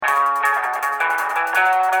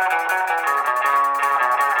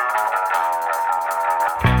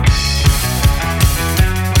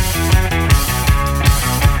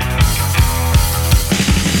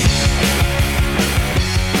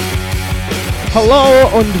Hello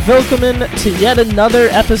und willkommen to yet another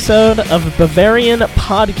episode of Bavarian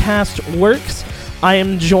Podcast Works. I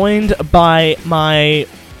am joined by my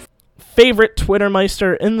favorite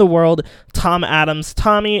Twittermeister in the world, Tom Adams.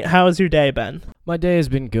 Tommy, how has your day been? My day has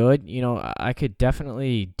been good. You know, I could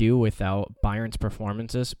definitely do without Bayern's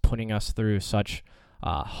performances putting us through such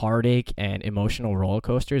heartache and emotional roller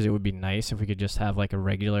coasters. It would be nice if we could just have like a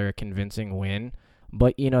regular convincing win.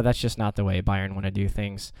 But, you know, that's just not the way Bayern want to do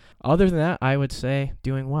things. Other than that, I would say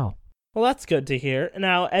doing well. Well, that's good to hear.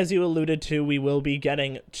 Now, as you alluded to, we will be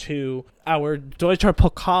getting to our Deutscher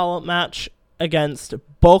Pokal match against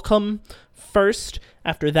Bochum first.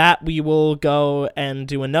 After that, we will go and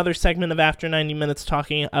do another segment of After 90 Minutes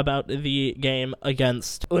talking about the game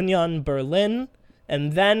against Union Berlin.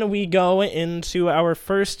 And then we go into our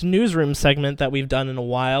first newsroom segment that we've done in a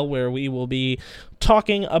while, where we will be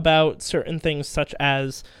talking about certain things such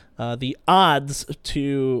as the odds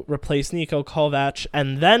to replace Niko Kovac.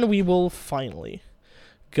 And then we will finally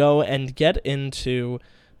go and get into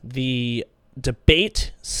the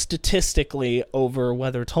debate statistically over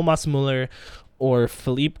whether Thomas Müller or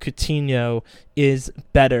Philippe Coutinho is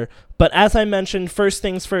better. But as I mentioned, first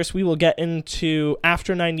things first, we will get into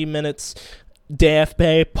After 90 Minutes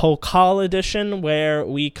DFB Pokal edition, where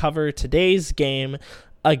we cover today's game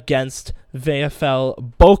against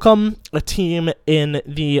VfL Bochum, a team in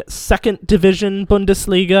the second division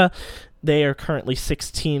Bundesliga. They are currently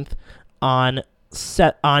 16th on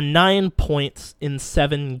 9 points in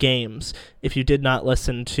 7 games. If you did not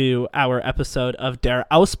listen to our episode of Der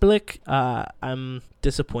Ausblick, I'm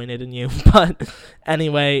disappointed in you. But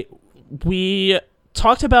anyway, we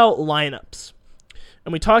talked about lineups.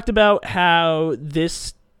 And we talked about how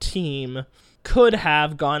this team could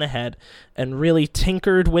have gone ahead and really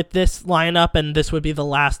tinkered with this lineup, and this would be the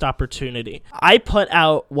last opportunity. I put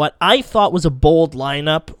out what I thought was a bold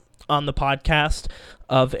lineup on the podcast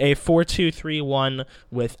of a 4-2-3-1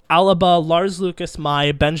 with Alaba, Lars Lucas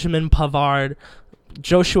Mai, Benjamin Pavard,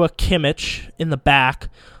 Joshua Kimmich in the back,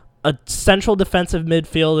 a central defensive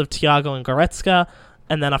midfield of Thiago and Goretzka,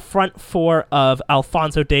 and then a front four of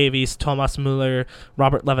Alphonso Davies, Thomas Müller,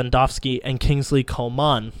 Robert Lewandowski, and Kingsley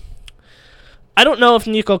Coman. I don't know if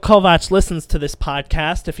Niko Kovac listens to this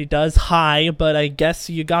podcast. If he does, hi, but I guess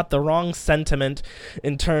you got the wrong sentiment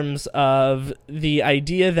in terms of the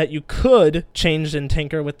idea that you could change and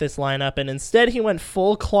tinker with this lineup, and instead he went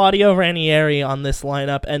full Claudio Ranieri on this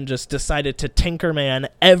lineup and just decided to tinkerman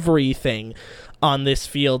everything on this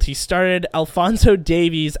field. He started Alphonso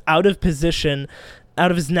Davies out of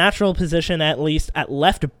his natural position, at least, at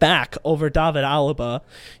left back over David Alaba.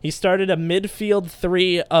 He started a midfield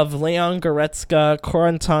three of Leon Goretzka,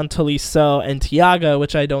 Corentin Tolisso, and Thiago,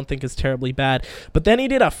 which I don't think is terribly bad. But then he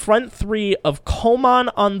did a front three of Coman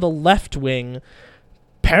on the left wing,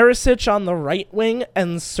 Perisic on the right wing,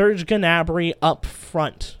 and Serge Gnabry up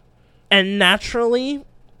front. And naturally,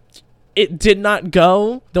 it did not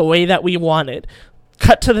go the way that we wanted.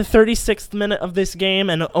 Cut to the 36th minute of this game,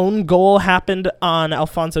 and an own goal happened on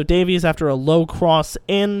Alphonso Davies after a low cross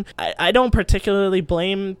in. I don't particularly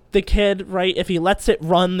blame the kid, right? If he lets it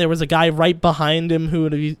run, there was a guy right behind him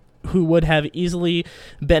who would have easily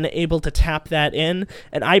been able to tap that in,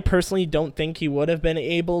 and I personally don't think he would have been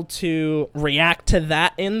able to react to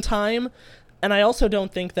that in time. And I also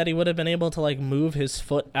don't think that he would have been able to, move his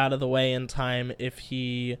foot out of the way in time if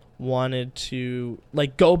he wanted to,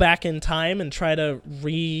 go back in time and try to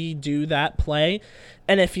redo that play.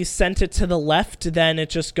 And if he sent it to the left, then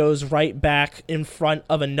it just goes right back in front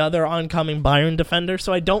of another oncoming Bayern defender.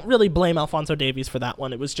 So I don't really blame Alphonso Davies for that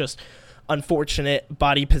one. It was just unfortunate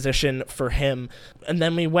body position for him. And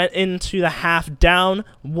then we went into the half down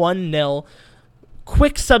 1-0.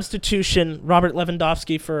 Quick substitution, Robert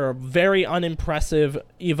Lewandowski for a very unimpressive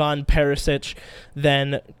Ivan Perisic.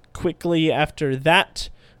 Then quickly after that,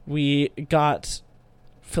 we got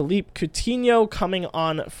Philippe Coutinho coming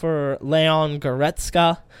on for Leon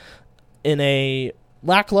Goretzka in a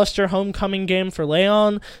lackluster homecoming game for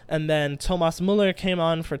Leon, and then Thomas Müller came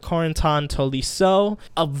on for Corentin Tolisso.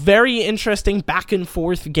 A very interesting back and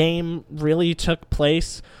forth game really took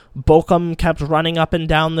place. Bochum kept running up and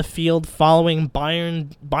down the field following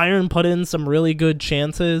Bayern. Bayern put in some really good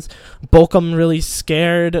chances. Bochum really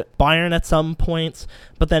scared Bayern at some points,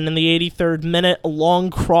 but then in the 83rd minute, a long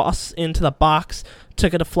cross into the box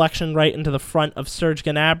took a deflection right into the front of Serge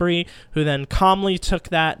Gnabry, who then calmly took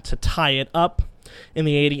that to tie it up. In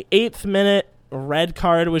the 88th minute, red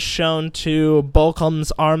card was shown to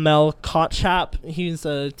Bochum's Armel Kotschap. He's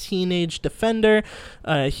a teenage defender.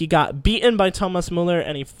 He got beaten by Thomas Muller,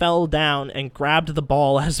 and he fell down and grabbed the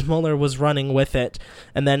ball as Muller was running with it.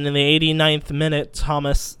 And then in the 89th minute,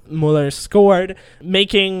 Thomas Muller scored,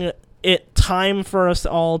 making it time for us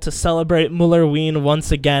all to celebrate Muller-Wien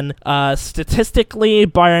once again. Statistically,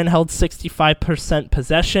 Bayern held 65%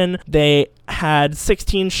 possession. They had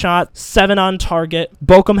 16 shots, 7 on target.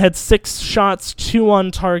 Bochum had 6 shots, 2 on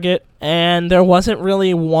target. And there wasn't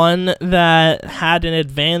really one that had an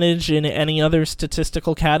advantage in any other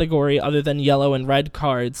statistical category other than yellow and red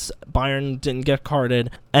cards. Bayern didn't get carded.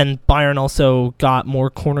 And Bayern also got more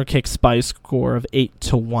corner kicks by a score of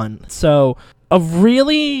 8-1. So a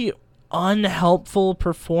really unhelpful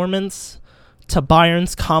performance to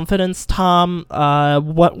Bayern's confidence. Tom,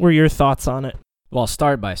 what were your thoughts on it? Well, I'll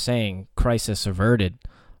start by saying crisis averted,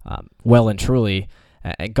 well and truly.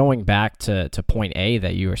 Going back to point A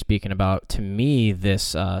that you were speaking about, to me,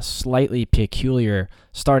 this slightly peculiar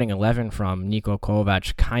starting 11 from Niko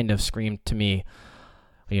Kovac kind of screamed to me,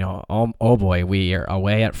 oh boy, we are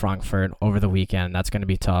away at Frankfurt over the weekend. That's going to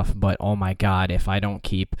be tough. But oh my God, if I don't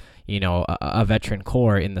keep, a veteran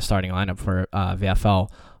core in the starting lineup for VfL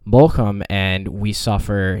Bochum and we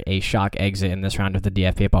suffer a shock exit in this round of the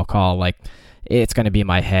DFB Pokal, it's going to be in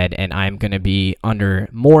my head, and I'm going to be under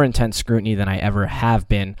more intense scrutiny than I ever have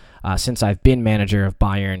been since I've been manager of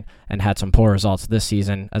Bayern and had some poor results this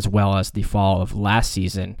season, as well as the fall of last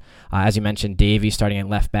season. As you mentioned, Davy starting at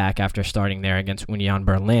left back after starting there against Union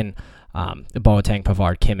Berlin. Boateng,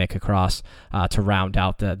 Pavard, Kimmich across to round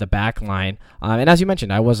out the back line. And as you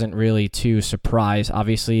mentioned, I wasn't really too surprised.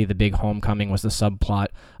 Obviously, the big homecoming was the subplot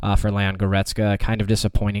for Leon Goretzka. Kind of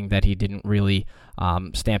disappointing that he didn't really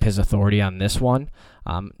stamp his authority on this one.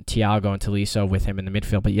 Thiago and Tolisso with him in the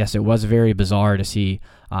midfield. But yes, it was very bizarre to see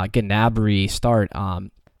Gnabry start.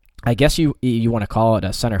 I guess you want to call it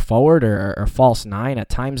a center forward or false nine. At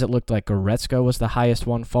times it looked like Goretzka was the highest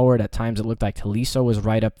one forward. At times it looked like Tolisso was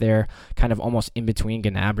right up there, kind of almost in between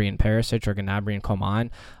Gnabry and Perisic or Gnabry and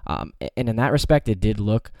Coman. And in that respect, it did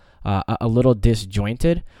look a little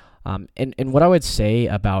disjointed. And what I would say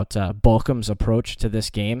about Bochum's approach to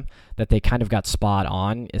this game that they kind of got spot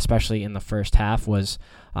on, especially in the first half, was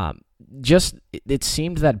it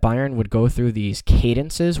seemed that Bayern would go through these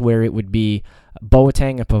cadences where it would be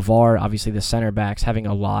Boateng and Pavard, obviously the center backs, having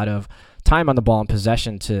a lot of time on the ball and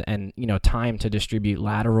possession time to distribute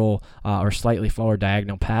lateral or slightly forward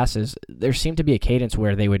diagonal passes. There seemed to be a cadence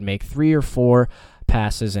where they would make 3 or 4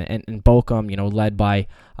 passes, and Bochum, led by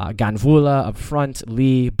Ganvula up front,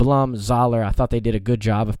 Lee, Blum, Zahler. I thought they did a good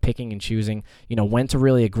job of picking and choosing, when to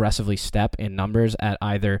really aggressively step in numbers at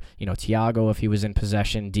either, Thiago if he was in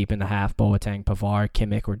possession deep in the half, Boateng, Pavard,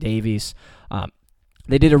 Kimmich, or Davies.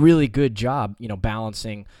 They did a really good job,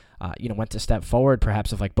 balancing, when to step forward.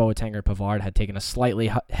 Perhaps if Boateng or Pavard had taken a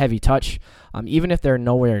slightly heavy touch, even if they're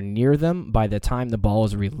nowhere near them, by the time the ball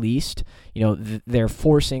is released, they're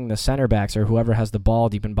forcing the center backs or whoever has the ball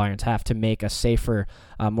deep in Bayern's half to make a safer,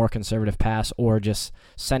 more conservative pass or just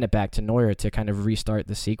send it back to Neuer to kind of restart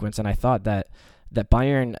the sequence. And I thought that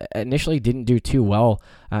Bayern initially didn't do too well.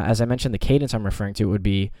 As I mentioned, the cadence I'm referring to would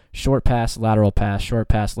be short pass, lateral pass, short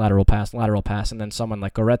pass, lateral pass, lateral pass, and then someone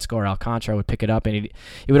like Goretzka or Alcantara would pick it up, and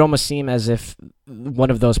it would almost seem as if one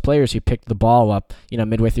of those players who picked the ball up,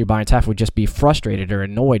 midway through Bayern's half would just be frustrated or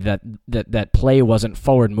annoyed that play wasn't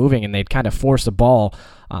forward moving, and they'd kind of force the ball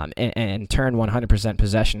and turn 100%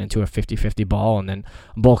 possession into a 50-50 ball, and then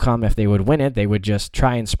Bochum, if they would win it, they would just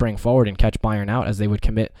try and spring forward and catch Bayern out as they would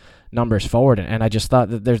commit numbers forward. And I just thought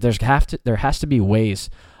that there has to be ways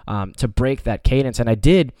to break that cadence. And I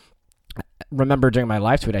did remember during my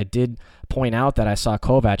live tweet, I did point out that I saw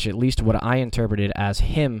Kovac, at least what I interpreted as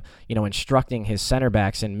him, instructing his center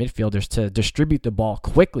backs and midfielders to distribute the ball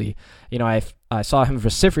quickly. I saw him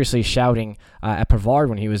vociferously shouting at Pavard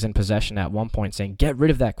when he was in possession at one point, saying, "Get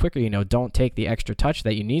rid of that quicker, don't take the extra touch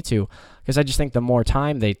that you need to." Because I just think the more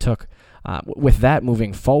time they took with that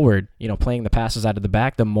moving forward, playing the passes out of the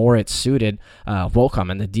back, the more it suited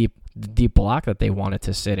Bochum and the deep block that they wanted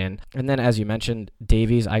to sit in. And then, as you mentioned,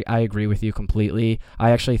 Davies, I agree with you completely.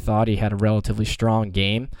 I actually thought he had a relatively strong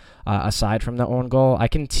game aside from the own goal. I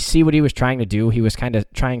can see what he was trying to do. He was kind of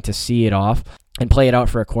trying to see it off and play it out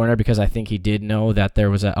for a corner because I think he did know that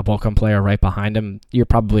there was a Bochum player right behind him. You're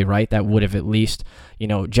probably right. That would have at least,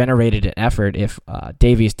 generated an effort if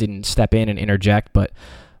Davies didn't step in and interject, but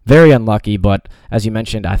very unlucky. But as you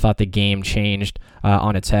mentioned, I thought the game changed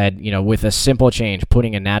on its head, with a simple change,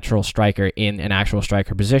 putting a natural striker in an actual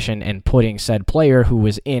striker position and putting said player who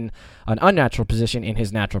was in an unnatural position in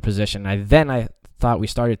his natural position. I thought we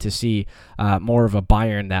started to see more of a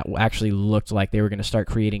Bayern that actually looked like they were going to start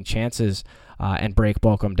creating chances and break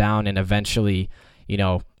Bochum down, and eventually,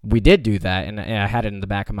 we did do that, and I had it in the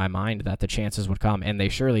back of my mind that the chances would come, and they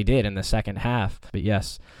surely did in the second half. But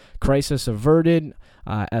yes, crisis averted.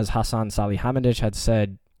 As Hassan Salihamidzic had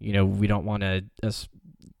said, we don't want to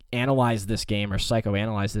analyze this game or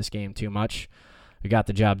psychoanalyze this game too much. We got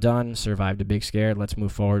the job done, survived a big scare. Let's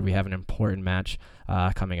move forward. We have an important match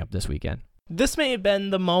coming up this weekend. This may have been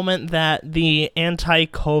the moment that the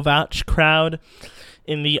anti-Kovac crowd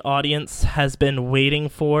in the audience has been waiting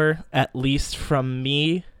for, at least from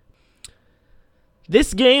me.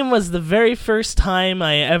 This game was the very first time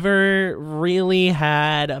I ever really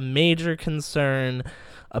had a major concern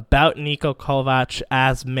about Niko Kovac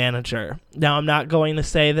as manager. Now, I'm not going to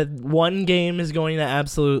say that one game is going to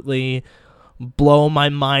absolutely blow my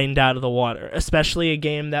mind out of the water, especially a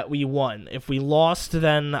game that we won. If we lost,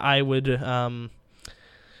 then I wouldn't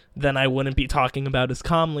be talking about as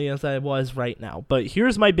calmly as I was right now. But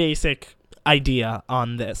here's my basic idea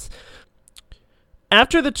on this.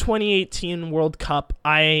 After the 2018 World Cup,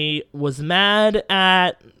 I was mad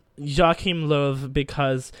at Joachim Löw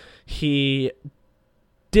because he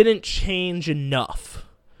didn't change enough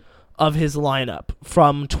of his lineup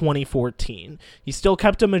from 2014. He still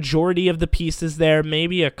kept a majority of the pieces there,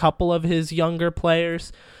 maybe a couple of his younger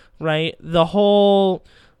players, right? The whole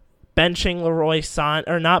benching Leroy Sané,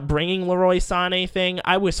 or not bringing Leroy Sané thing,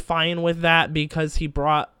 I was fine with that because he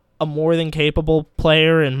brought a more than capable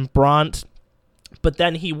player in Brandt, but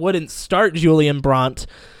then he wouldn't start Julian Brandt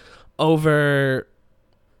over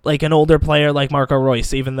like an older player like Marco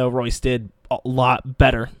Reus, even though Reus did a lot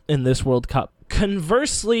better in this World Cup.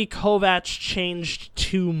 Conversely, Kovac changed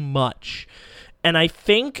too much, and I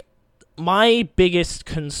think my biggest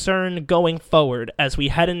concern going forward as we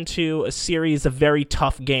head into a series of very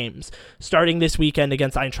tough games, starting this weekend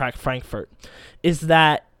against Eintracht Frankfurt, is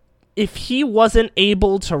that if he wasn't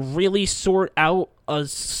able to really sort out a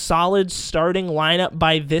solid starting lineup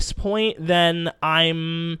by this point, then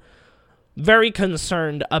I'm very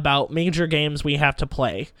concerned about major games we have to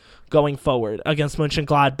play going forward against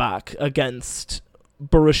Mönchengladbach, against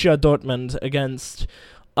Borussia Dortmund, against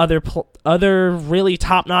other really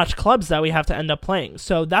top-notch clubs that we have to end up playing.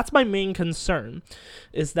 So that's my main concern,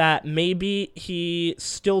 is that maybe he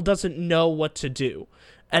still doesn't know what to do.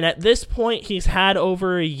 And at this point, he's had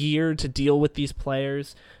over a year to deal with these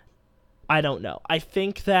players. I don't know. I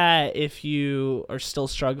think that if you are still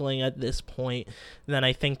struggling at this point, then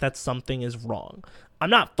I think that something is wrong. I'm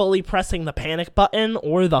not fully pressing the panic button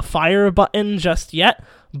or the fire button just yet,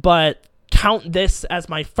 but count this as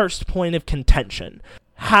my first point of contention.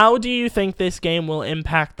 How do you think this game will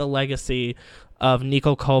impact the legacy of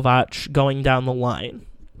Niko Kovac going down the line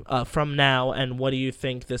from now, and what do you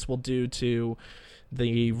think this will do to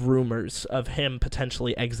the rumors of him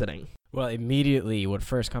potentially exiting? Well, immediately what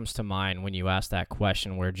first comes to mind when you ask that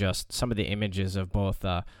question were just some of the images of both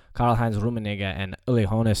Karl-Heinz Rummenigge and Uli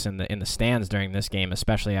Hoeneß in the stands during this game,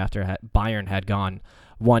 especially after Bayern had gone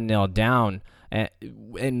 1-0 down.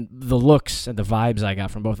 And the looks and the vibes I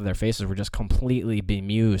got from both of their faces were just completely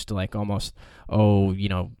bemused, like almost,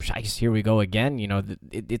 here we go again.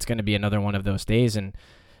 It's going to be another one of those days. And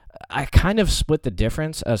I kind of split the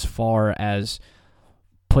difference as far as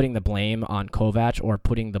putting the blame on Kovac or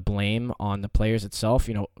putting the blame on the players itself.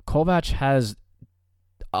 Kovac has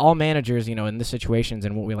all managers, in the situations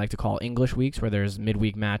in what we like to call English weeks, where there's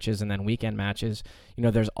midweek matches and then weekend matches,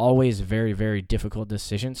 there's always very, very difficult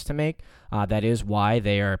decisions to make. That is why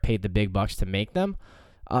they are paid the big bucks to make them.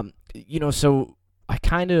 So I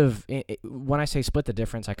kind of, when I say split the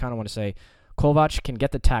difference, I kind of want to say Kovac can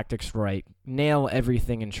get the tactics right, nail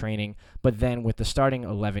everything in training, but then with the starting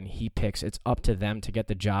 11 he picks, it's up to them to get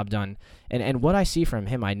the job done. And what I see from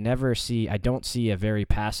him, I don't see a very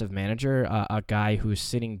passive manager, a guy who's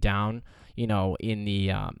sitting down, in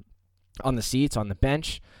the on the seats, on the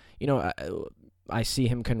bench. I see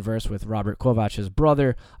him converse with Robert Kovac's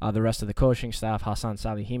brother, the rest of the coaching staff, Hassan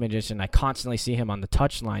Salihamidzic, and I constantly see him on the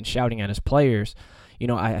touchline shouting at his players.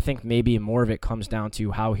 I think maybe more of it comes down to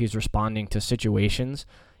how he's responding to situations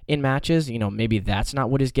in matches. Maybe that's not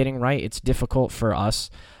what he's getting right. It's difficult for us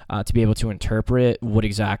to be able to interpret what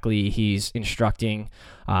exactly he's instructing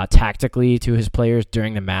tactically to his players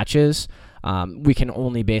during the matches. We can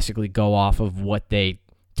only basically go off of what they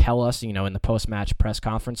tell us, in the post-match press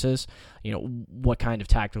conferences, what kind of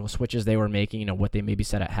tactical switches they were making, what they maybe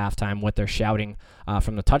said at halftime, what they're shouting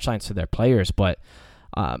from the touchlines to their players. But,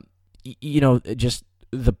 just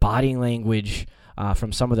the body language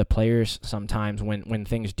from some of the players sometimes when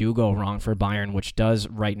things do go wrong for Bayern, which does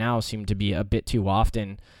right now seem to be a bit too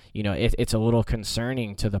often. It's a little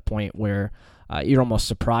concerning to the point where you're almost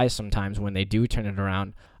surprised sometimes when they do turn it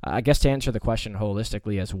around. I guess to answer the question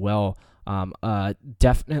holistically as well,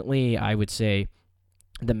 definitely I would say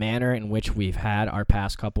the manner in which we've had our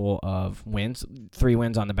past couple of wins, 3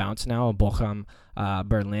 wins on the bounce now, Bochum,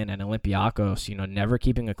 Berlin, and Olympiacos, never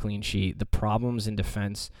keeping a clean sheet. The problems in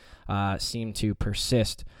defense seem to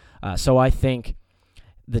persist. So I think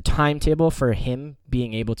the timetable for him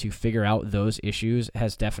being able to figure out those issues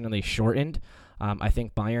has definitely shortened. I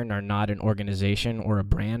think Bayern are not an organization or a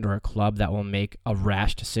brand or a club that will make a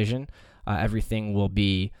rash decision. Everything will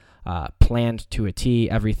be planned to a T.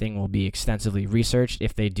 Everything will be extensively researched.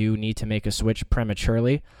 If they do need to make a switch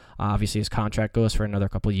prematurely, obviously his contract goes for another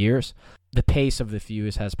couple years. The pace of the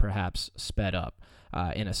fuse has perhaps sped up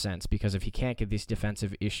in a sense, because if he can't get these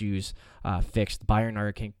defensive issues fixed, Bayern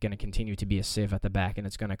are going to continue to be a sieve at the back, and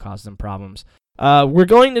it's going to cause them problems. We're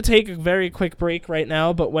going to take a very quick break right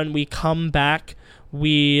now, but when we come back,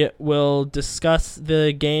 we will discuss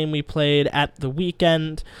the game we played at the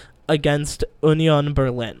weekend against Union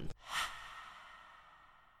Berlin.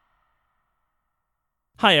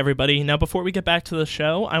 Hi, everybody. Now, before we get back to the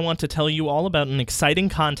show, I want to tell you all about an exciting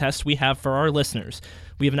contest we have for our listeners.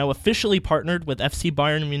 We have now officially partnered with FC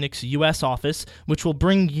Bayern Munich's U.S. office, which will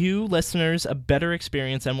bring you, listeners, a better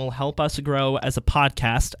experience and will help us grow as a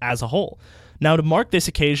podcast as a whole. Now, to mark this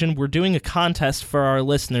occasion, we're doing a contest for our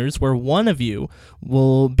listeners where one of you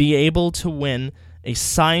will be able to win a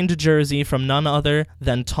signed jersey from none other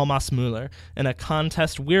than Thomas Müller in a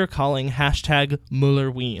contest we're calling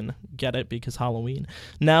 #MüllerWeen. Get it? Because Halloween.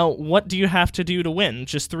 Now, what do you have to do to win?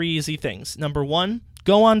 Just 3 easy things. Number 1,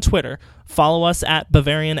 go on Twitter, follow us at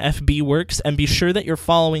BavarianFBWorks, and be sure that you're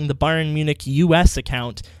following the Bayern Munich US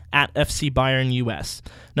account at FC Bayern US.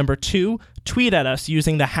 Number 2, tweet at us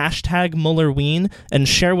using the #MüllerWeen and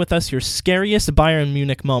share with us your scariest Bayern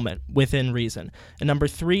Munich moment within reason. And number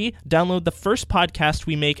 3, download the first podcast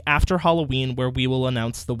we make after Halloween where we will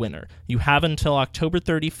announce the winner. You have until October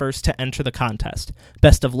 31st to enter the contest.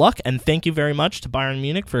 Best of luck, and thank you very much to Bayern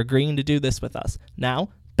Munich for agreeing to do this with us. Now,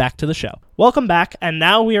 back to the show. Welcome back, and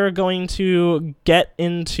now we are going to get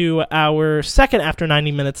into our second After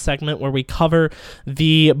 90 Minutes segment where we cover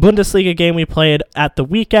the Bundesliga game we played at the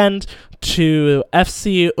weekend to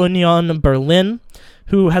FC Union Berlin,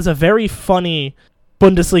 who has a very funny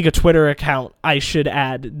Bundesliga Twitter account, I should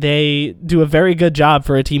add. They do a very good job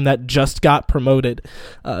for a team that just got promoted.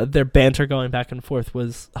 Their banter going back and forth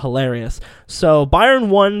was hilarious. So Bayern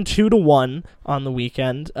won 2-1 on the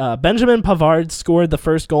weekend. Benjamin Pavard scored the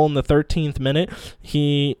first goal in the 13th minute.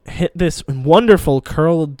 He hit this wonderful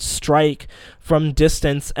curled strike from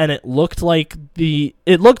distance, and it looked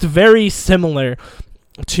very similar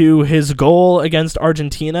to his goal against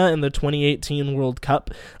Argentina in the 2018 World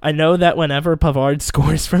Cup. I know that whenever Pavard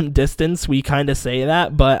scores from distance, we kind of say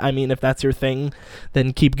that, but I mean, if that's your thing,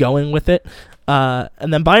 then keep going with it.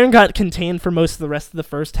 And then Bayern got contained for most of the rest of the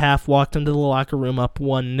first half, walked into the locker room up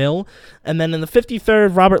 1-0, and then in the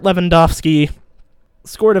 53rd, Robert Lewandowski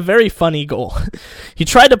scored a very funny goal. He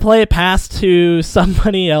tried to play a pass to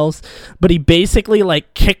somebody else, but he basically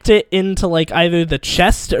kicked it into either the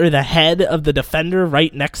chest or the head of the defender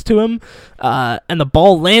right next to him, and the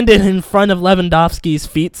ball landed in front of Lewandowski's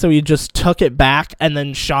feet, so he just took it back and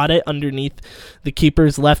then shot it underneath the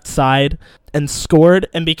keeper's left side and scored,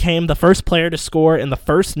 and became the first player to score in the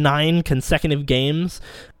first 9 consecutive games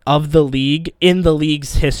of the league in the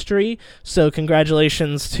league's history. So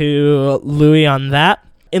congratulations to Louis on that.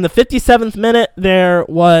 In the 57th minute, there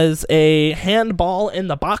was a handball in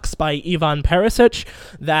the box by Ivan Perisic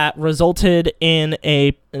that resulted in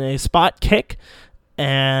a spot kick,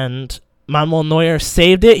 and Manuel Neuer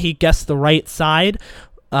saved it. He guessed the right side,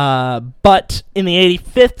 but in the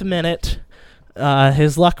 85th minute,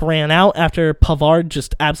 his luck ran out after Pavard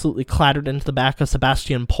just absolutely clattered into the back of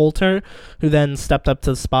Sebastian Polter, who then stepped up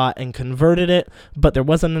to the spot and converted it, but there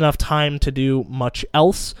wasn't enough time to do much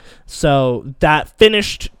else, so that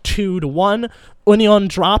finished 2-1. Union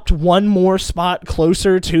dropped one more spot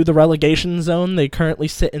closer to the relegation zone. They currently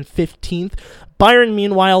sit in 15th. Bayern,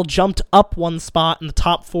 meanwhile, jumped up one spot in the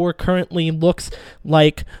top 4. Currently looks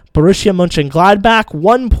like Borussia Mönchengladbach,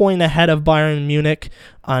 1 point ahead of Bayern Munich,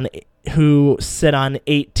 who sit on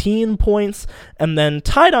 18 points, and then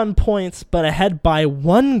tied on points, but ahead by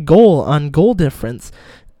 1 goal on goal difference,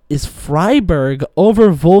 is Freiburg over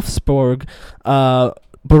Wolfsburg.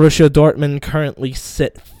 Borussia Dortmund currently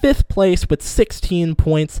sit 5th place with 16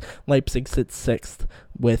 points. Leipzig sits 6th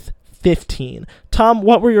with 15. Tom,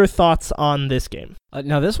 what were your thoughts on this game?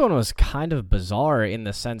 Now, this one was kind of bizarre in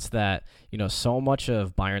the sense that, so much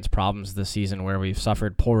of Bayern's problems this season where we've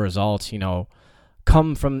suffered poor results,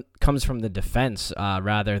 comes from the defense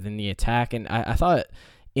rather than the attack. And I thought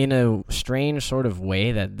in a strange sort of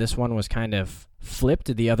way that this one was kind of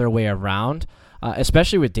flipped the other way around,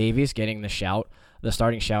 especially with Davies getting the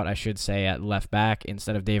starting shout, I should say, at left back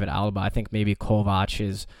instead of David Alaba. I think maybe Kovac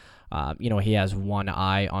is, he has one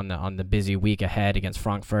eye on the busy week ahead against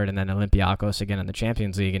Frankfurt and then Olympiacos again in the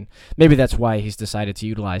Champions League, and maybe that's why he's decided to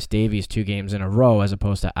utilize Davies 2 games in a row as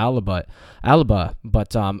opposed to Alaba.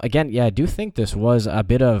 But again, yeah, I do think this was a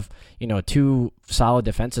bit of 2 solid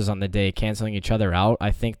defenses on the day canceling each other out.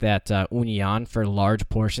 I think that Union for large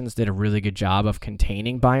portions did a really good job of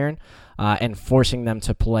containing Bayern and forcing them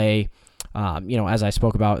to play. As I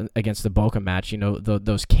spoke about against the Bochum match,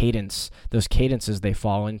 those cadences they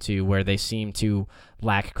fall into where they seem to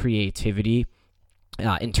lack creativity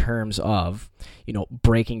in terms of,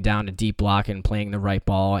 breaking down a deep block and playing the right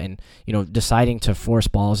ball and, deciding to force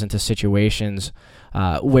balls into situations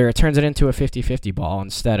where it turns it into a 50-50 ball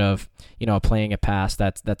instead of, playing a pass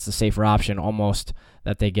that's the safer option, almost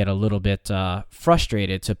that they get a little bit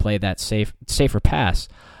frustrated to play that safer pass.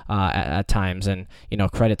 At times, and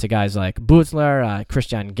credit to guys like Butzler,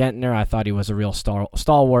 Christian Gentner. I thought he was a real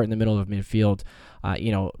stalwart in the middle of midfield,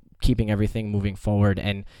 keeping everything moving forward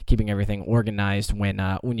and keeping everything organized when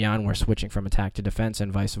Union were switching from attack to defense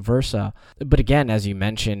and vice versa. But again, as you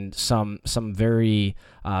mentioned, some very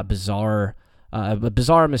bizarre. A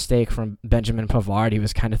bizarre mistake from Benjamin Pavard. He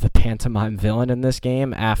was kind of the pantomime villain in this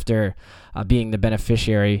game after being the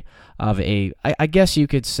beneficiary of I guess you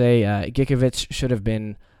could say Gikiewicz should have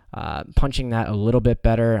been punching that a little bit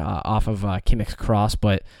better off of Kimmich's cross,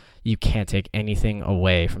 but you can't take anything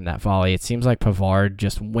away from that volley. It seems like Pavard,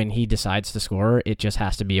 just when he decides to score, it just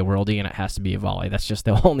has to be a worldie and it has to be a volley. That's just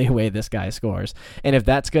the only way this guy scores. And if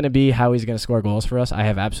that's going to be how he's going to score goals for us, I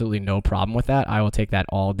have absolutely no problem with that. I will take that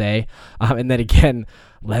all day. And then again,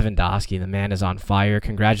 Lewandowski, the man is on fire.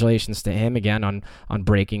 Congratulations to him again on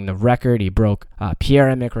breaking the record. He broke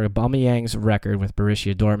Pierre-Emerick Aubameyang's record with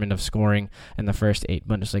Borussia Dortmund of scoring in the first 8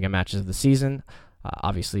 Bundesliga matches of the season.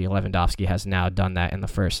 Obviously, Lewandowski has now done that in the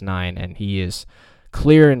first 9, and he is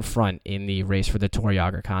clear in front in the race for the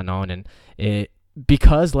Torjägerkanon. And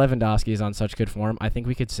because Lewandowski is on such good form, I think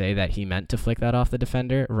we could say that he meant to flick that off the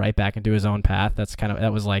defender right back into his own path.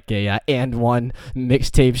 That was like a and one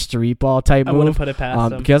mixtape street ball type move. I wouldn't put it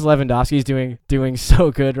past him. Because Lewandowski is doing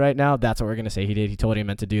so good right now. That's what we're gonna say he did. He told he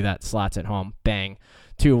meant to do that. Slots at home, bang,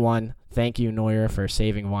 2-1. Thank you, Neuer, for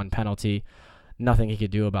saving one penalty. Nothing he could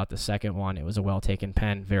do about the second one. It was a well-taken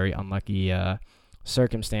pen. Very unlucky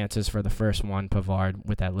circumstances for the first one. Pavard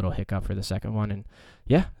with that little hiccup for the second one. And,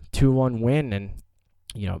 yeah, 2-1 win. And,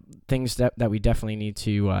 things that we definitely need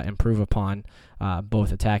to improve upon,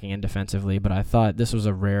 both attacking and defensively. But I thought this was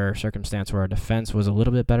a rare circumstance where our defense was a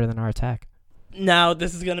little bit better than our attack. Now,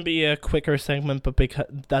 this is going to be a quicker segment, but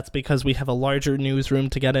that's because we have a larger newsroom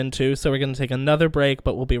to get into. So we're going to take another break,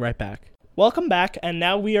 but we'll be right back. Welcome back, and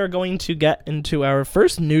now we are going to get into our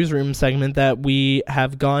first newsroom segment that we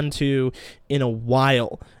have gone to in a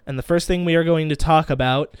while. And the first thing we are going to talk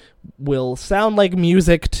about will sound like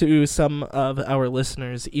music to some of our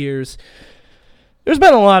listeners' ears. There's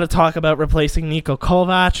been a lot of talk about replacing Niko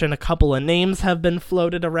Kovac, and a couple of names have been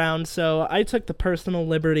floated around, so I took the personal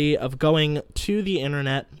liberty of going to the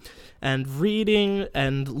internet and reading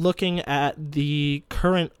and looking at the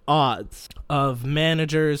current odds of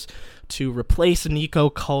managers to replace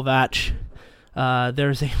Niko Kovac.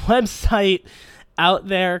 There's a website out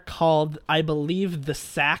there called, I believe,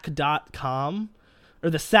 thesack.com or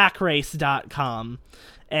thesackrace.com,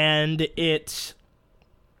 and it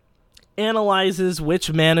analyzes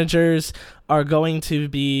which managers are going to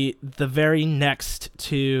be the very next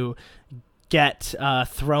to get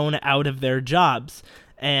thrown out of their jobs.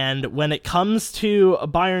 And when it comes to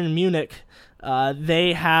Bayern Munich,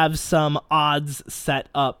 they have some odds set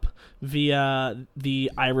up via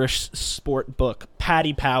the Irish sport book,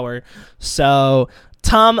 Paddy Power. So,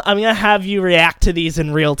 Tom, I'm going to have you react to these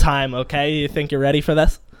in real time, okay? You think you're ready for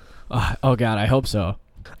this? Oh, God, I hope so.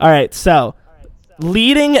 All right, so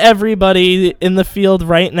leading everybody in the field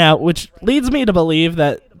right now, which leads me to believe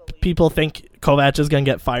that people think Kovac is going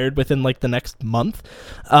to get fired within, like, the next month.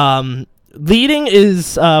 Leading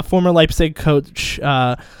is former Leipzig coach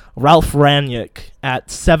Ralf Rangnick at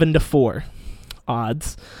 7-4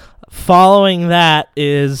 odds. Following that's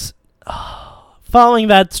Jose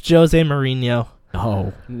Mourinho.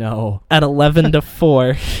 Oh no! At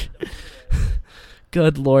 11-4.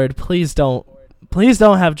 Good Lord, please don't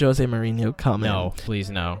have Jose Mourinho come in. No, please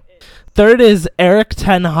no. Third is Eric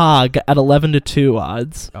Ten Hag at 11-2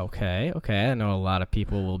 odds. Okay. I know a lot of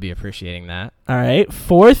people will be appreciating that. All right.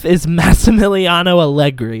 Fourth is Massimiliano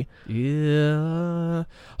Allegri. Yeah.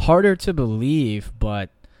 Harder to believe, but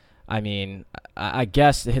I mean, I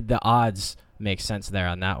guess the odds make sense there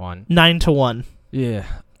on that one. 9-1. Yeah.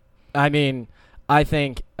 I mean, I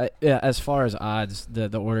think as far as odds,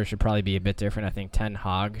 the order should probably be a bit different. I think Ten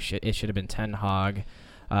Hag, it should have been Ten Hag,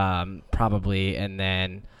 probably, and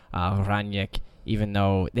then Rangnick, even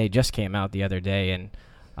though they just came out the other day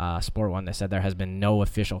and Sport One, they said there has been no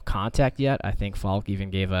official contact yet. I think Falk even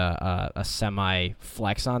gave a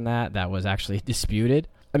semi-flex on that was actually disputed.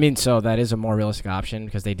 I mean, so that is a more realistic option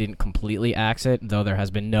because they didn't completely axe it, though there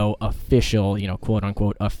has been no official,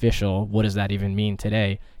 quote-unquote official, what does that even mean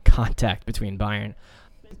today, contact between Bayern.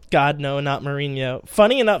 God, no, not Mourinho.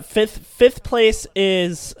 Funny enough, fifth place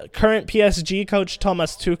is current PSG coach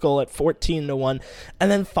Thomas Tuchel at 14-1. And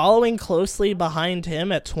then following closely behind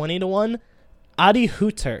him at 20-1, Adi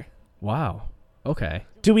Hütter. Wow. Okay.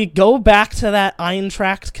 Do we go back to that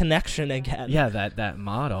Eintracht connection again? Yeah, that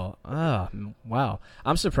model. Oh, wow.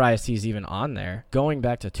 I'm surprised he's even on there. Going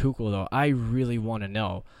back to Tuchel, though, I really want to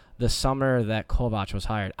know. The summer that Kovac was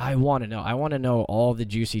hired, I want to know. I want to know all the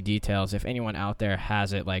juicy details. If anyone out there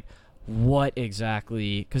has it, like what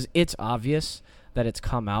exactly, because it's obvious that it's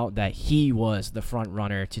come out that he was the front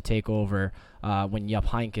runner to take over when Jupp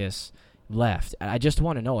Heynckes left. I just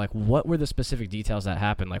want to know, like, what were the specific details that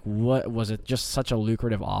happened? Like, what was it? Just such a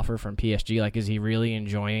lucrative offer from PSG? Like, is he really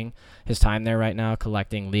enjoying his time there right now,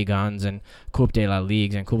 collecting Ligue 1s and Coupe de la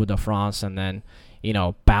Ligue and Coupe de France, and then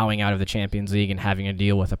bowing out of the Champions League and having to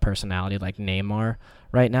deal with a personality like Neymar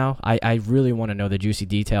right now? I really want to know the juicy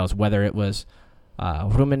details, whether it was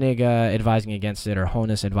Rummenigge advising against it or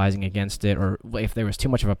Hoeneß advising against it, or if there was too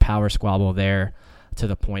much of a power squabble there to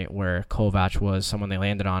the point where Kovac was someone they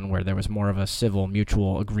landed on, where there was more of a civil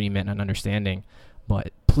mutual agreement and understanding.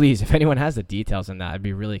 But please, if anyone has the details in that, I'd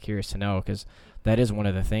be really curious to know, because that is one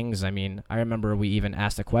of the things. I mean, I remember we even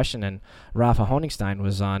asked a question, and Rafa Honigstein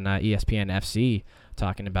was on ESPN FC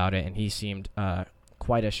talking about it, and he seemed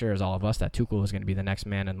quite as sure as all of us that Tuchel was going to be the next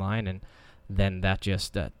man in line, and then that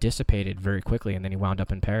just dissipated very quickly, and then he wound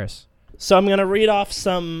up in Paris. So I'm going to read off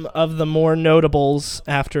some of the more notables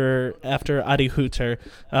after Adi Hütter.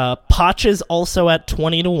 Poch is also at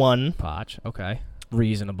 20-1. Poch, okay.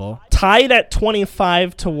 Reasonable. Tied at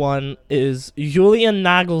 25-1 is Julian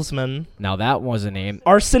Nagelsmann. Now that was a name.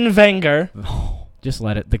 Arsene Wenger. Just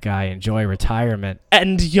let the guy enjoy retirement.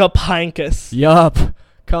 And Jupp Heynckes. Yup.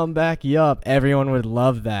 Come back, yup. Everyone would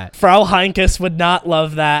love that. Frau Heynckes would not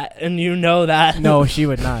love that, and you know that. No, she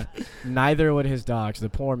would not. Neither would his dogs. The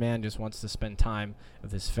poor man just wants to spend time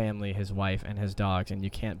with his family, his wife, and his dogs, and you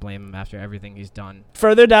can't blame him after everything he's done.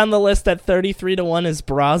 Further down the list at 33-1 is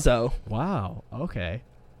Brazzo. Wow, okay.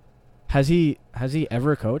 Has he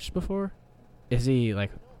ever coached before? Is he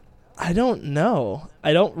like... I don't know.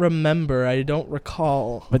 I don't remember. I don't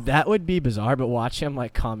recall. But that would be bizarre, but watch him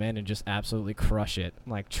like come in and just absolutely crush it,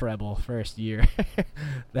 like treble first year.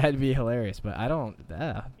 That'd be hilarious, but I don't...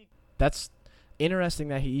 That's interesting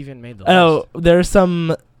that he even made the list. Oh, there's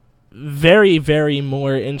some very, very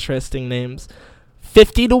more interesting names.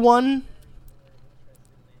 50-1,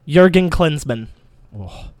 Jurgen Klinsmann.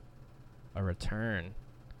 Oh, a return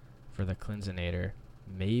for the Klinzinator.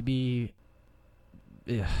 Maybe...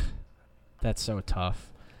 Ugh. That's so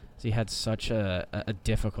tough. He had such a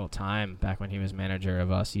difficult time back when he was manager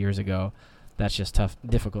of us years ago. That's just tough,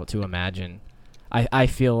 difficult to imagine. I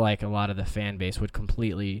feel like a lot of the fan base would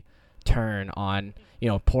completely turn on,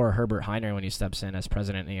 poor Herbert Heiner when he steps in as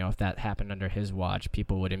president. If that happened under his watch,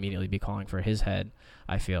 people would immediately be calling for his head,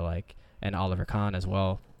 I feel like, and Oliver Kahn as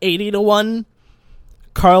well. 80-1.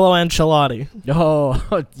 Carlo Ancelotti.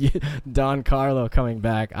 Oh, Don Carlo coming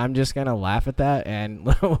back. I'm just going to laugh at that and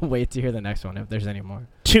wait to hear the next one if there's any more.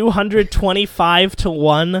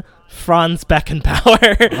 225-1, Franz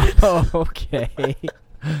Beckenbauer. Oh, okay.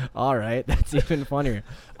 All right. That's even funnier.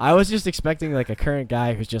 I was just expecting like a current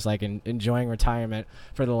guy who's just like enjoying retirement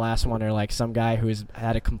for the last one, or like some guy who's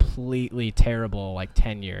had a completely terrible like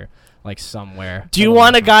tenure like somewhere. Do you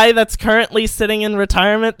want a guy that's currently sitting in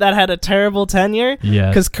retirement that had a terrible tenure? Yeah.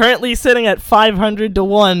 Because currently sitting at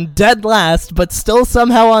 500-1, dead last, but still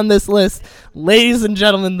somehow on this list, ladies and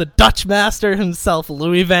gentlemen, the Dutch master himself,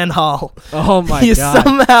 Louis van Gaal. Oh my God. He's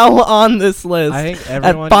somehow on this list I think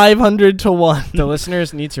everyone, at 500-1. The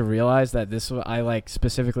listeners need to realize that this I like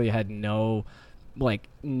specifically had no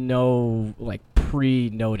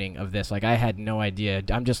pre-noting of this. Like, I had no idea.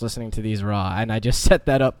 I'm just listening to these raw, and I just set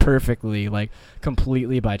that up perfectly, like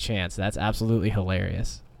completely by chance. That's absolutely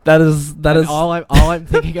hilarious. That is all I'm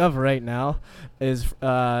thinking of right now is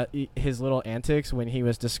his little antics when he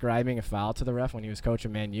was describing a foul to the ref when he was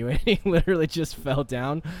coaching Man U, and he literally just fell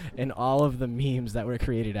down, and all of the memes that were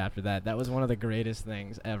created after that. That was one of the greatest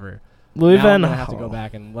things ever. Louis now Van I'm gonna Gaal. have to go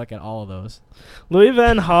back and look at all of those. Louis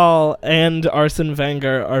Van Gaal and Arsene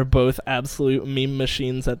Wenger are both absolute meme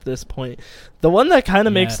machines at this point. The one that kind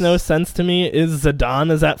of makes no sense to me is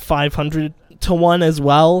Zidane is at 500 to 1 as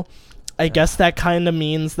well. I guess that kind of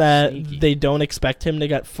means that they don't expect him to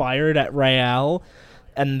get fired at Real,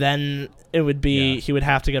 and then it would be he would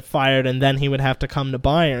have to get fired, and then he would have to come to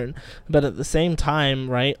Bayern. But at the same time,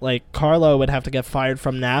 right, like Carlo would have to get fired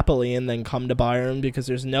from Napoli and then come to Bayern, because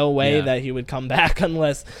there's no way that he would come back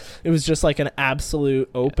unless it was just like an absolute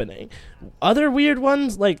opening. Other weird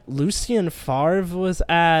ones, like Lucien Favre was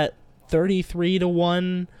at 33 to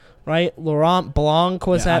 1, right? Laurent Blanc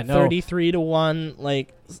was at 33 to 1,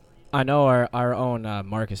 like. I know our own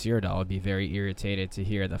Marcus Iredale would be very irritated to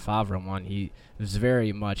hear the Favre one. He was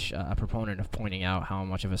very much a proponent of pointing out how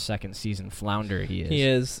much of a second season flounder he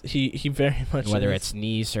is. He is. He very much Whether is. it's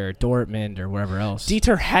Nice or Dortmund or wherever else.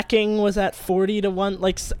 Dieter Hecking was at 40 to 1.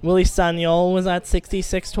 Like Willy Sagnol was at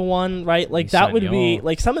 66 to 1, right? Like that would be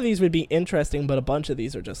like, some of these would be interesting, but a bunch of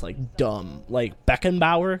these are just like dumb. Like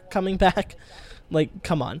Beckenbauer coming back. Like,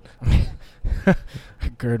 come on.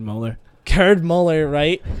 Gerd Muller. Gerd Muller,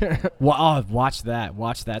 right? Watch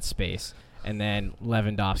that space. And then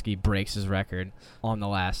Lewandowski breaks his record on the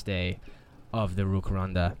last day of the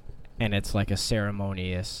Rückrunde, and it's like a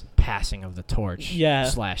ceremonious passing of the torch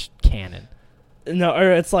 / cannon. No,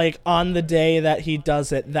 or it's like on the day that he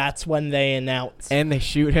does it, that's when they announce. And they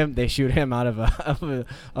shoot him out of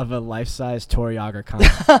a life-size Tor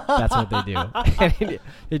Jagerkampf. That's what they do. And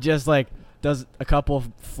it just like does a couple of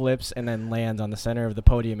flips and then lands on the center of the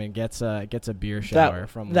podium and gets a beer shower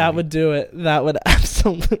from. That would do it. That would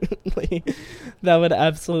absolutely.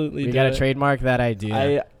 We got to trademark that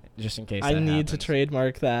idea. Just in case. I need happens. to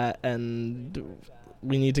trademark that, and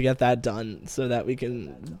we need to get that done so that we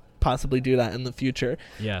can possibly do that in the future.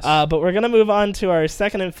 Yes. But we're gonna move on to our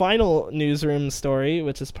second and final newsroom story,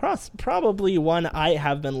 which is probably one I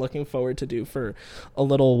have been looking forward to do for a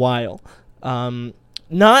little while.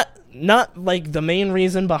 Not like the main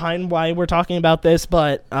reason behind why we're talking about this,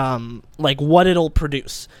 but like what it'll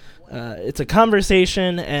produce. It's a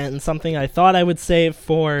conversation and something I thought I would save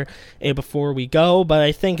for before we go, but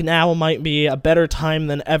I think now might be a better time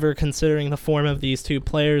than ever considering the form of these two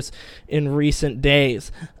players in recent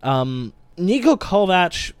days. Niko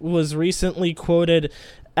Kovac was recently quoted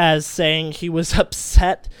as saying he was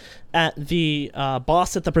upset at the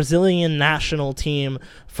boss at the Brazilian national team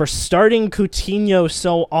for starting Coutinho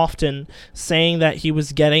so often, saying that he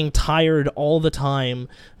was getting tired all the time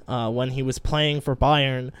when he was playing for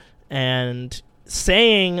Bayern, and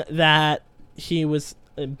saying that he was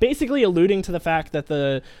basically alluding to the fact that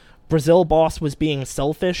the Brazil boss was being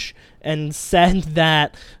selfish, and said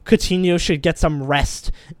that Coutinho should get some rest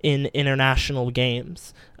in international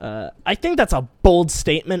games. I think that's a bold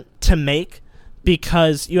statement to make,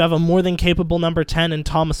 because you have a more than capable number 10 in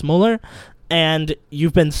Thomas Muller, and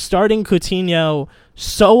you've been starting Coutinho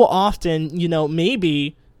so often,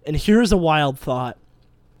 maybe, and here's a wild thought,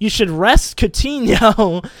 you should rest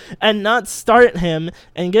Coutinho and not start him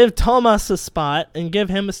and give Thomas a spot and give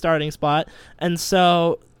him a starting spot. And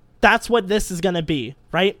so that's what this is going to be,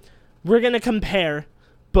 right? We're going to compare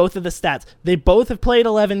both of the stats. They both have played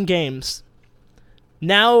 11 games.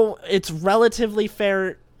 Now it's relatively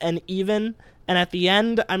fair and even. And at the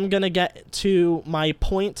end, I'm going to get to my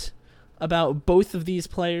point about both of these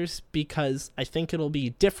players, because I think it'll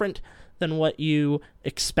be different than what you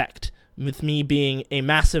expect, with me being a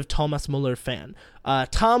massive Thomas Muller fan.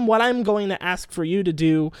 Tom, what I'm going to ask for you to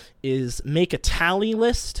do is make a tally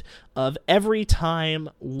list of every time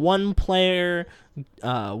one player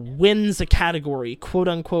wins a category,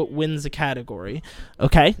 quote-unquote wins a category,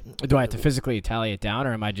 okay? Do I have to physically tally it down,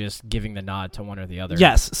 or am I just giving the nod to one or the other?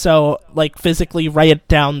 Yes, so like physically write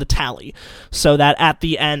down the tally so that at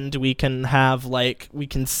the end we can have we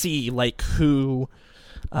can see who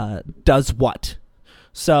does what.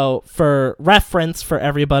 So for reference for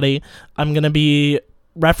everybody, I'm going to be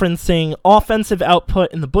referencing offensive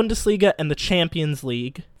output in the Bundesliga and the Champions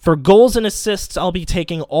League. For goals and assists, I'll be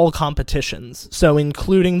taking all competitions, so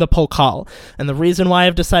including the Pokal. And the reason why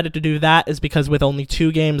I've decided to do that is because with only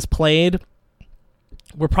 2 games played,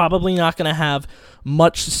 we're probably not going to have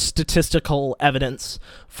much statistical evidence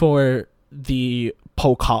for the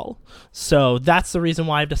Pokal. So that's the reason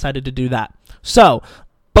why I've decided to do that. So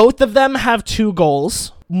both of them have 2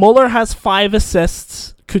 goals. Muller has 5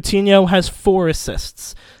 assists. Coutinho has 4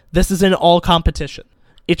 assists. This is in all competition.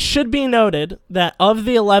 It should be noted that of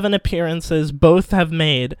the 11 appearances both have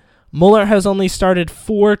made, Muller has only started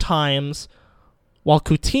 4 times, while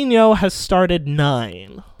Coutinho has started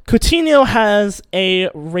 9. Coutinho has a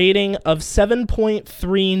rating of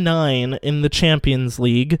 7.39 in the Champions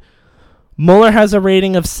League. Muller has a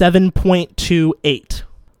rating of 7.28.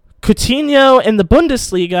 Coutinho in the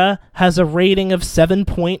Bundesliga has a rating of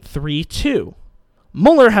 7.32.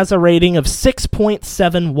 Muller has a rating of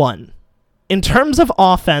 6.71. In terms of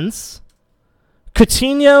offense,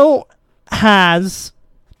 Coutinho has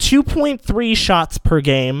 2.3 shots per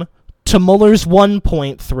game to Muller's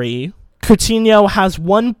 1.3. Coutinho has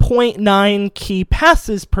 1.9 key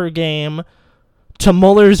passes per game to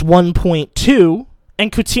Muller's 1.2.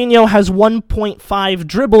 And Coutinho has 1.5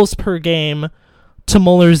 dribbles per game to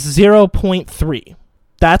Muller's 0.3.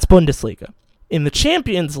 That's Bundesliga. In the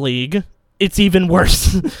Champions League, it's even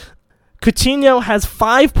worse. Coutinho has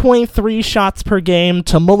 5.3 shots per game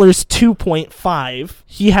to Muller's 2.5.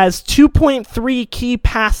 He has 2.3 key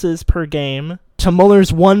passes per game to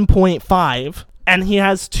Muller's 1.5. And he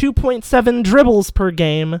has 2.7 dribbles per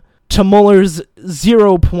game to Muller's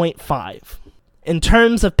 0.5. In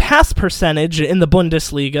terms of pass percentage in the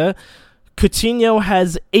Bundesliga, Coutinho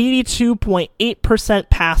has 82.8%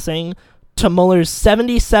 passing to Muller's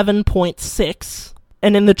 77.6%.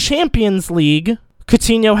 And in the Champions League,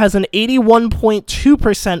 Coutinho has an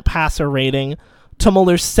 81.2% passer rating to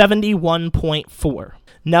Muller's 71.4%.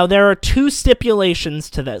 Now, there are 2 stipulations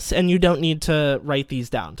to this, and you don't need to write these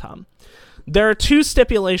down, Tom. There are 2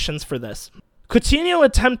 stipulations for this. Coutinho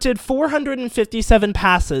attempted 457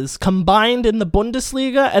 passes combined in the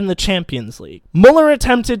Bundesliga and the Champions League. Muller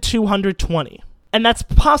attempted 220. And that's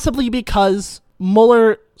possibly because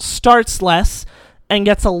Muller starts less and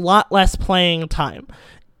gets a lot less playing time.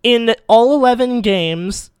 In all 11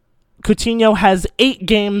 games, Coutinho has 8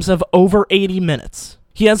 games of over 80 minutes.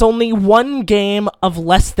 He has only 1 game of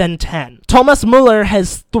less than 10. Thomas Muller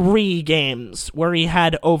has 3 games where he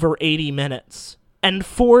had over 80 minutes. And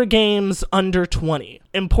 4 games under 20.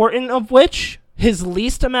 Important of which, his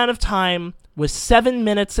least amount of time was 7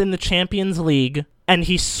 minutes in the Champions League, and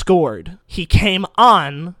he scored. He came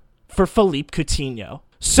on for Philippe Coutinho.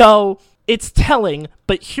 So, it's telling,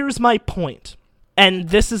 but here's my point. And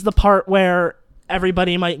this is the part where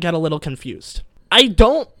everybody might get a little confused. I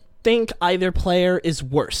don't think either player is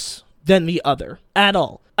worse than the other at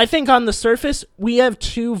all. I think on the surface, we have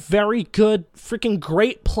 2 very good, freaking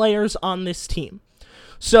great players on this team.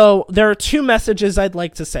 So there are 2 messages I'd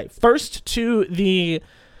like to say. First, to the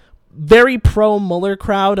very pro-Muller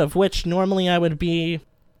crowd, of which normally I would be,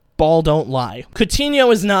 ball don't lie.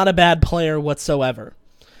 Coutinho is not a bad player whatsoever.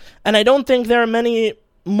 And I don't think there are many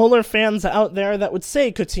Muller fans out there that would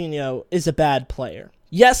say Coutinho is a bad player.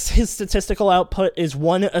 Yes, his statistical output is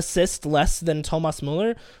 1 assist less than Thomas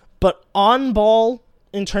Muller, but on ball,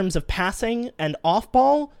 in terms of passing and off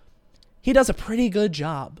ball, he does a pretty good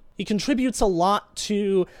job. He contributes a lot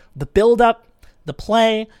to the build-up, the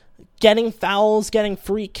play, getting fouls, getting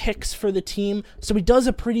free kicks for the team. So he does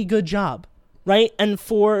a pretty good job, right? And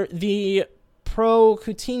for the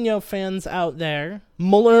pro-Coutinho fans out there,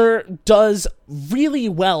 Muller does really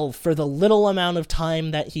well for the little amount of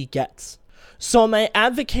time that he gets. So am I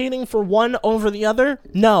advocating for one over the other?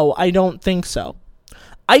 No, I don't think so.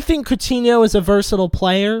 I think Coutinho is a versatile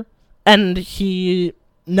player, and he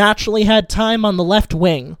naturally had time on the left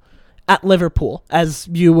wing at Liverpool, as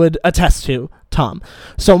you would attest to, Tom.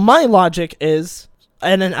 So my logic is,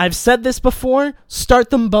 and I've said this before, start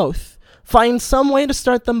them both. Find some way to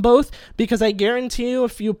start them both, because I guarantee you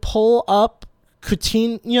if you pull up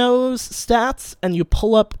Coutinho's stats and you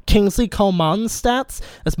pull up Kingsley Coman's stats,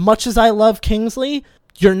 as much as I love Kingsley,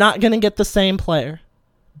 you're not going to get the same player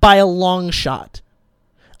by a long shot.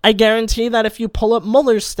 I guarantee that if you pull up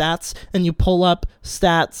Muller's stats and you pull up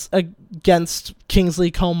stats against Kingsley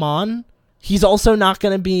Coman, he's also not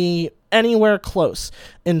going to be anywhere close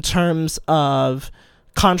in terms of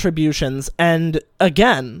contributions. And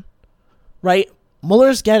again, right,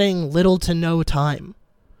 Muller's getting little to no time,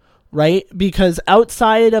 right? Because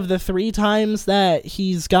outside of the 3 times that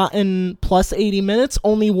he's gotten plus 80 minutes,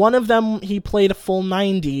 only one of them he played a full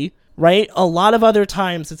 90, right? A lot of other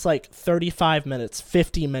times it's like 35 minutes,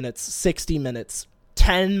 50 minutes, 60 minutes,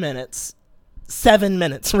 10 minutes, 7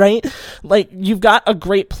 minutes, right? Like, you've got a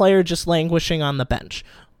great player just languishing on the bench.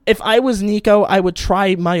 If I was Nico, I would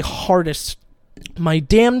try my hardest, my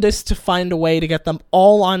damnedest to find a way to get them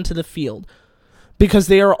all onto the field, because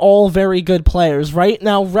they are all very good players, right?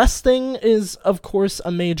 Now, resting is, of course,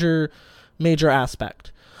 a major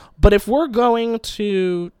aspect. But if we're going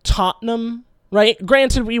to Tottenham right?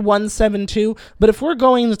 Granted, we won 7-2, but if we're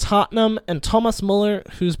going to Tottenham and Thomas Muller,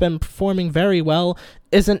 who's been performing very well,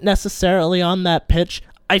 isn't necessarily on that pitch,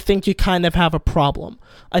 I think you kind of have a problem.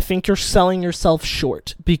 I think you're selling yourself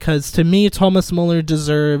short, because to me, Thomas Muller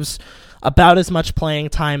deserves about as much playing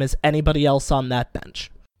time as anybody else on that bench.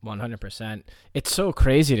 100%. It's so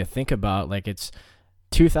crazy to think about. Like, it's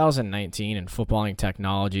 2019 and footballing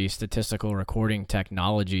technology, statistical recording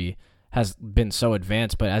technology has been so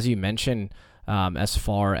advanced. But as you mentioned, as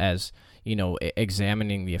far as, you know,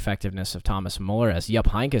 examining the effectiveness of Thomas Muller, as Jupp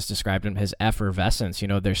Heynckes described him, his effervescence, you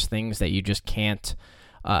know, there's things that you just can't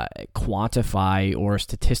quantify or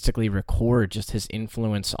statistically record, just his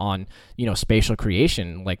influence on, you know, spatial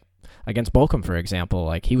creation. Like against Bochum, for example,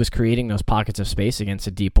 like he was creating those pockets of space against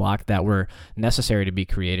a deep block that were necessary to be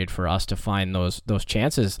created for us to find those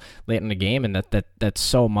chances late in the game. And that's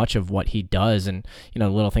so much of what he does. And, you know,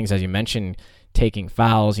 little things, as you mentioned, taking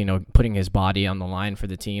fouls, you know, putting his body on the line for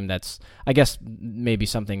the team. That's, I guess, maybe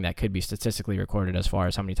something that could be statistically recorded as far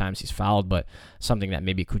as how many times he's fouled, but something that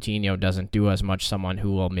maybe Coutinho doesn't do as much. Someone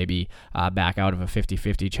who will maybe back out of a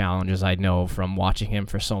 50-50 challenge, as I know from watching him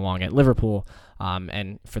for so long at Liverpool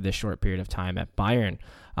and for this short period of time at Bayern.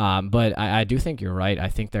 But I do think you're right. I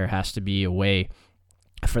think there has to be a way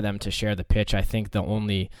for them to share the pitch. I think the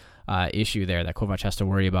only issue there that Kovac has to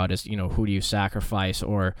worry about is, you know, who do you sacrifice?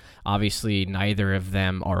 Or obviously neither of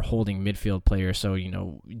them are holding midfield players. So, you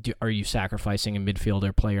know, are you sacrificing a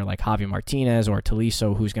midfielder player like Javi Martinez or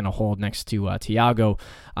Tolisso, who's going to hold next to Thiago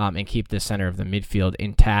and keep the center of the midfield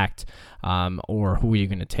intact? Or who are you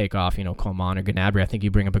going to take off, you know, Coman or Gnabry? I think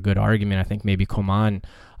you bring up a good argument. I think maybe Coman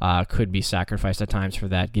could be sacrificed at times for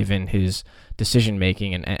that, given his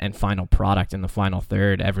decision-making and final product in the final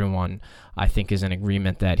third. Everyone, I think, is in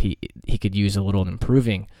agreement that he could use a little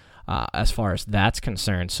improving as far as that's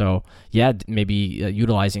concerned. So, yeah, maybe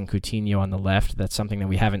utilizing Coutinho on the left, that's something that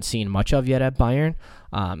we haven't seen much of yet at Bayern.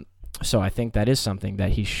 So I think that is something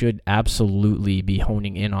that he should absolutely be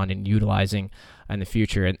honing in on and utilizing in the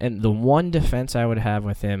future. And the one defense I would have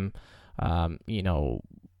with him, you know,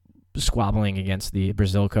 squabbling against the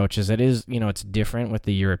Brazil coaches, it is, you know, it's different with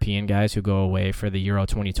the European guys who go away for the Euro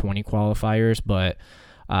 2020 qualifiers, but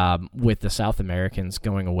with the South Americans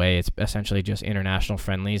going away, it's essentially just international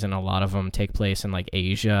friendlies, and a lot of them take place in like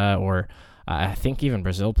Asia, or I think even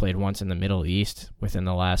Brazil played once in the Middle East within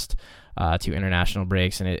the last 2 international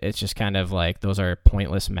breaks, and it's just kind of like those are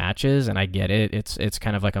pointless matches, and I get it. It's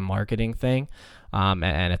kind of like a marketing thing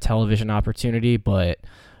and a television opportunity, but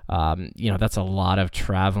you know, that's a lot of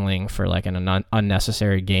traveling for like an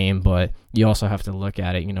unnecessary game. But you also have to look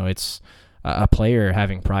at it, you know, it's a player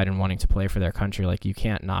having pride in wanting to play for their country. Like, you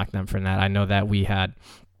can't knock them for that. I know that we had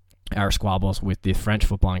our squabbles with the French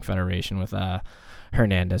Footballing Federation with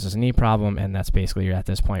Hernandez's knee problem, and that's basically at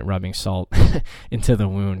this point rubbing salt into the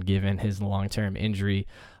wound given his long-term injury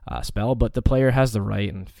spell. But the player has the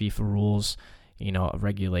right, and FIFA rules, you know,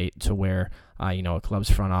 regulate to where you know, a club's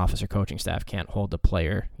front office or coaching staff can't hold the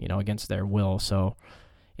player, you know, against their will. So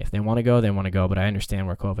if they want to go, they want to go. But I understand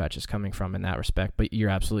where Kovac is coming from in that respect. But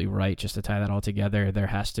you're absolutely right. Just to tie that all together, there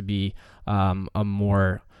has to be a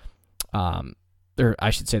more, or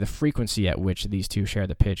I should say, the frequency at which these two share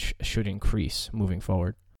the pitch should increase moving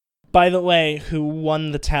forward. By the way, who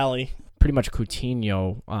won the tally? Pretty much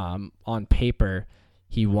Coutinho. On paper,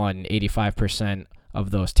 he won 85%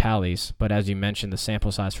 of those tallies. But as you mentioned, the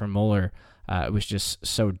sample size for Muller, it was just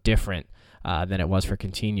so different than it was for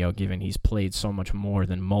Coutinho, given he's played so much more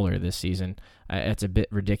than Muller this season. It's a bit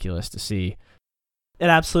ridiculous to see. It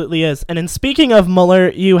absolutely is. And in speaking of Muller,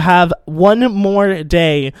 you have one more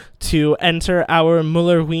day to enter our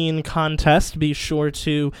Muller-Wien contest. Be sure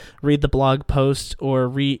to read the blog post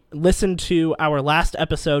or listen to our last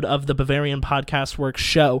episode of the Bavarian Podcast Works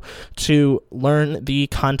show to learn the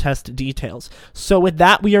contest details. So with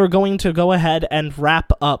that, we are going to go ahead and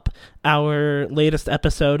wrap up our latest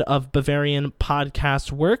episode of Bavarian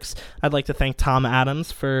Podcast Works. I'd like to thank Tom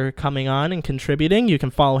Adams for coming on and contributing. You can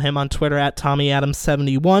follow him on Twitter at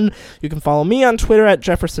TommyAdams71. You can follow me on Twitter at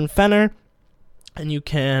Jefferson Fenner. And you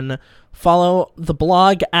can follow the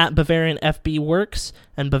blog at Bavarian FB Works,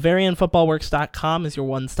 and BavarianFootballWorks.com is your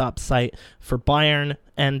one-stop site for Bayern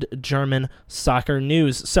and German soccer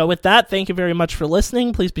news. So with that, thank you very much for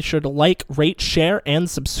listening. Please be sure to like, rate, share, and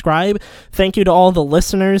subscribe. Thank you to all the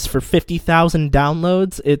listeners for 50,000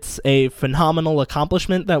 downloads. It's a phenomenal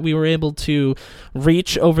accomplishment that we were able to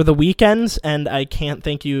reach over the weekend, and I can't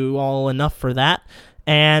thank you all enough for that.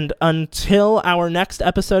 And until our next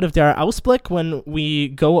episode of Der Ausblick, when we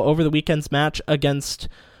go over the weekend's match against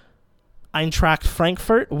Eintracht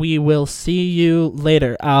Frankfurt, we will see you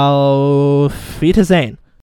later. Auf Wiedersehen.